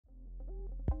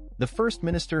The First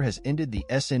Minister has ended the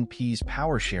SNP's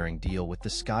power-sharing deal with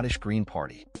the Scottish Green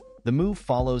Party. The move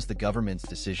follows the government's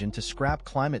decision to scrap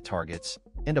climate targets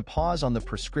and a pause on the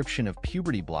prescription of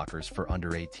puberty blockers for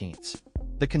under-18s.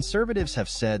 The Conservatives have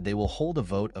said they will hold a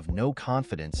vote of no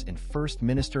confidence in First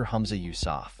Minister Humza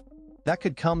Yousaf. That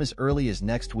could come as early as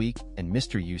next week, and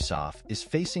Mr. Yousaf is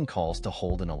facing calls to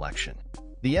hold an election.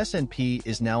 The SNP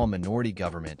is now a minority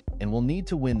government and will need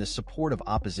to win the support of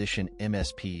opposition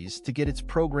MSPs to get its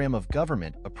programme of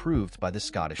government approved by the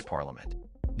Scottish Parliament.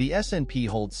 The SNP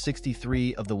holds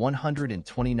 63 of the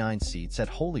 129 seats at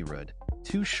Holyrood,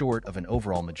 2 short of an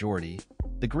overall majority.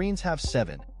 The Greens have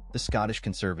 7, the Scottish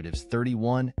Conservatives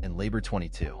 31, and Labour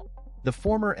 22. The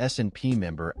former SNP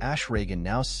member Ash Regan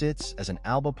now sits as an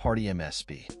Alba Party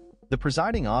MSP. The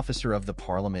presiding officer of the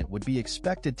Parliament would be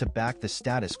expected to back the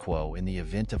status quo in the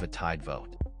event of a tied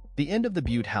vote. The end of the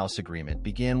Bute House Agreement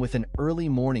began with an early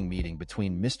morning meeting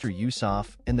between Mr.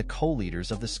 Yousaf and the co-leaders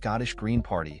of the Scottish Green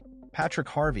Party, Patrick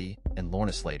Harvie and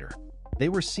Lorna Slater. They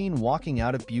were seen walking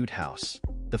out of Bute House,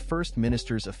 the First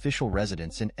Minister's official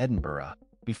residence in Edinburgh,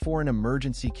 before an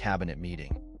emergency cabinet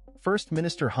meeting. First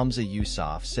Minister Humza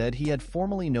Yousaf said he had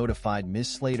formally notified Ms.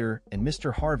 Slater and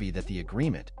Mr. Harvie that the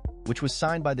agreement, which was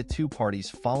signed by the two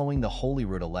parties following the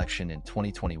Holyrood election in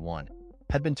 2021,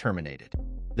 had been terminated.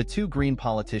 The two Green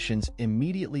politicians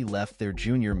immediately left their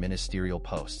junior ministerial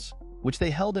posts, which they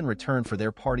held in return for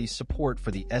their party's support for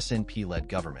the SNP-led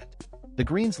government. The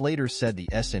Greens later said the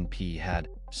SNP had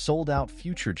sold out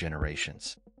future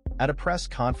generations. At a press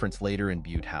conference later in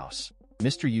Bute House,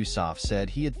 Mr. Yousaf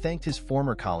said he had thanked his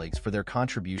former colleagues for their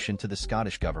contribution to the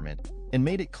Scottish government and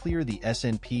made it clear the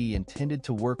SNP intended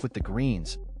to work with the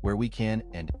Greens where we can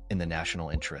and in the national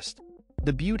interest.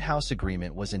 The Bute House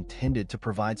Agreement was intended to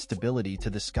provide stability to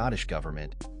the Scottish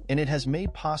government, and it has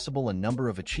made possible a number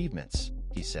of achievements,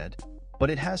 he said.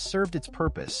 But it has served its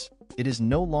purpose. It is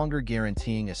no longer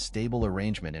guaranteeing a stable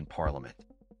arrangement in Parliament.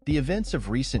 The events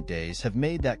of recent days have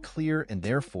made that clear, and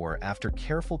therefore, after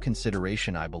careful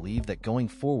consideration, I believe that going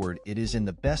forward it is in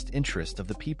the best interest of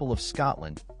the people of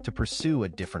Scotland to pursue a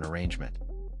different arrangement.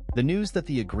 The news that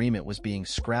the agreement was being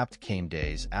scrapped came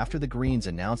days after the Greens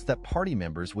announced that party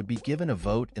members would be given a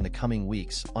vote in the coming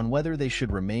weeks on whether they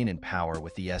should remain in power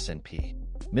with the SNP.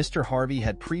 Mr. Harvie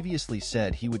had previously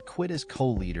said he would quit as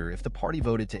co-leader if the party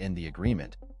voted to end the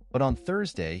agreement, but on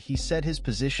Thursday he said his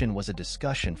position was a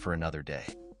discussion for another day.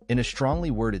 In a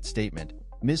strongly worded statement,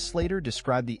 Ms. Slater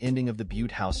described the ending of the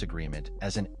Bute House Agreement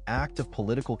as an act of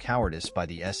political cowardice by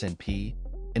the SNP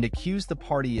and accused the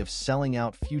party of selling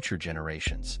out future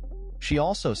generations. She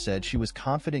also said she was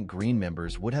confident Green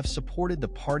members would have supported the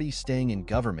party staying in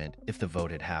government if the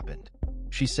vote had happened.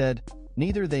 She said,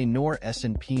 "Neither they nor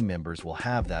SNP members will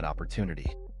have that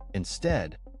opportunity.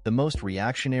 Instead, the most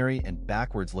reactionary and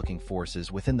backwards-looking forces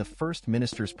within the First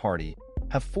Minister's party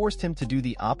have forced him to do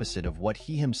the opposite of what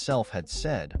he himself had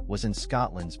said was in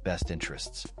Scotland's best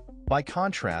interests." By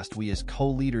contrast, we as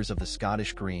co-leaders of the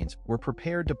Scottish Greens were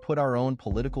prepared to put our own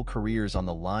political careers on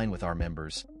the line with our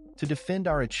members, to defend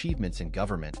our achievements in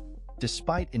government,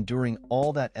 despite enduring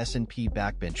all that SNP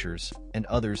backbenchers and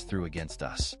others threw against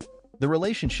us. The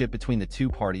relationship between the two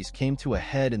parties came to a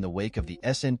head in the wake of the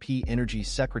SNP Energy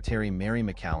Secretary Mary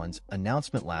McCallan's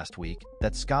announcement last week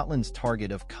that Scotland's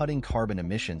target of cutting carbon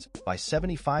emissions by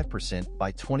 75%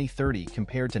 by 2030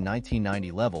 compared to 1990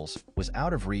 levels was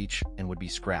out of reach and would be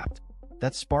scrapped.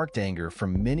 That sparked anger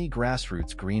from many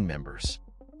grassroots Green members.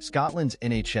 Scotland's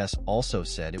NHS also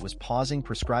said it was pausing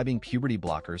prescribing puberty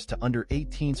blockers to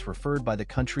under-18s referred by the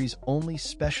country's only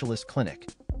specialist clinic,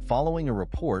 following a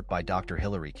report by Dr.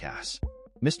 Hilary Cass.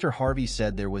 Mr. Harvie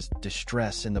said there was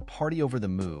distress in the party over the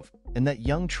move and that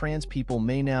young trans people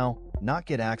may now not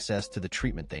get access to the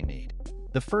treatment they need.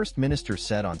 The First Minister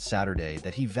said on Saturday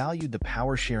that he valued the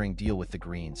power-sharing deal with the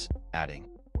Greens, adding,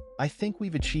 "I think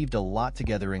we've achieved a lot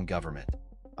together in government.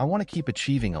 I want to keep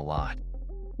achieving a lot."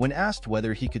 When asked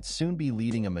whether he could soon be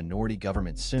leading a minority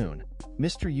government soon,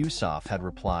 Mr. Yousaf had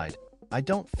replied, "I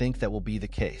don't think that will be the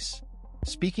case."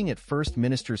 Speaking at First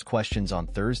Minister's questions on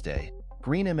Thursday,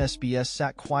 Green MSBs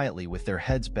sat quietly with their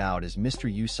heads bowed as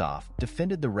Mr. Yousaf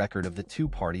defended the record of the two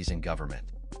parties in government.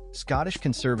 Scottish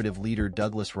Conservative leader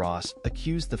Douglas Ross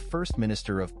accused the First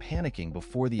Minister of panicking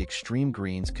before the extreme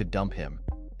Greens could dump him,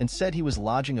 and said he was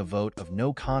lodging a vote of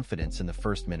no confidence in the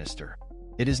First Minister.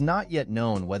 It is not yet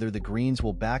known whether the Greens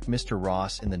will back Mr.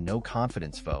 Ross in the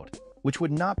no-confidence vote, which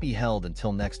would not be held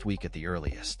until next week at the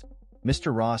earliest.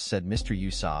 Mr. Ross said Mr.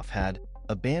 Yousaf had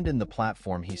abandoned the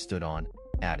platform he stood on,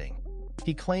 adding,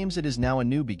 "He claims it is now a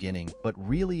new beginning, but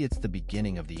really it's the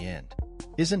beginning of the end.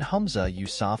 Isn't Humza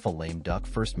Yousaf a lame duck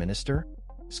First Minister?"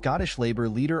 Scottish Labour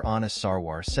leader Anna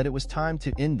Sarwar said it was time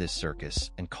to end this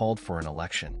circus and called for an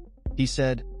election. He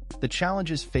said, "The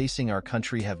challenges facing our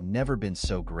country have never been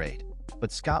so great,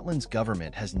 but Scotland's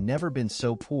government has never been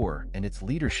so poor and its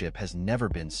leadership has never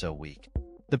been so weak.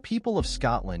 The people of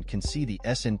Scotland can see the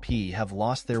SNP have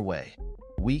lost their way,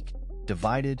 weak,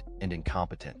 divided, and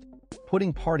incompetent,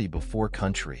 putting party before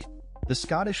country." The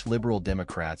Scottish Liberal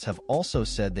Democrats have also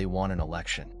said they want an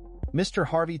election. Mr.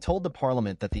 Harvey told the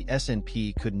Parliament that the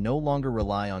SNP could no longer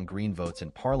rely on Green votes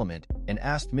in Parliament and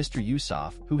asked Mr.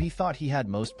 Yousaf who he thought he had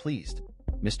most pleased.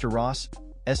 Mr. Ross,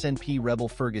 SNP rebel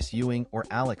Fergus Ewing, or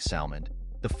Alex Salmond,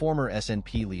 the former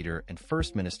SNP leader and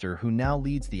First Minister who now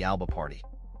leads the Alba Party.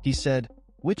 He said,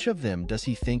 "Which of them does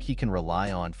he think he can rely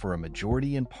on for a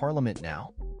majority in Parliament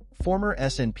now?" Former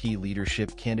SNP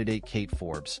leadership candidate Kate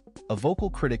Forbes, a vocal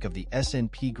critic of the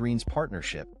SNP Greens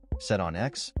partnership, said on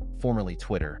X, formerly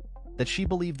Twitter, that she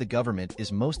believed the government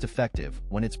is most effective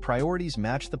when its priorities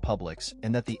match the public's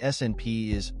and that the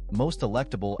SNP is most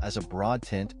electable as a broad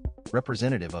tent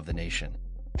representative of the nation.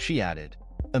 She added,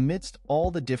 "Amidst all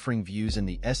the differing views in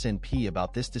the SNP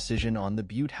about this decision on the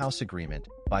Butte House Agreement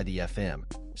by the FM,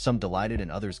 some delighted and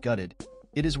others gutted,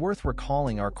 it is worth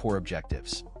recalling our core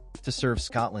objectives: to serve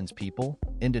Scotland's people,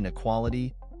 end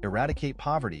inequality, eradicate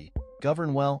poverty,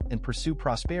 govern well, and pursue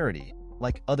prosperity,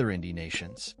 like other Indie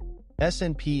nations."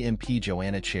 SNP MP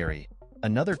Joanna Cherry,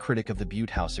 another critic of the Butte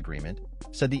House Agreement,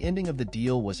 said the ending of the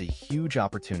deal was a huge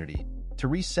opportunity to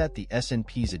reset the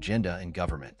SNP's agenda in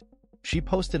government. She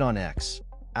posted on X,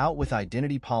 "Out with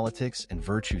identity politics and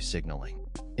virtue signaling.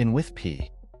 In with P."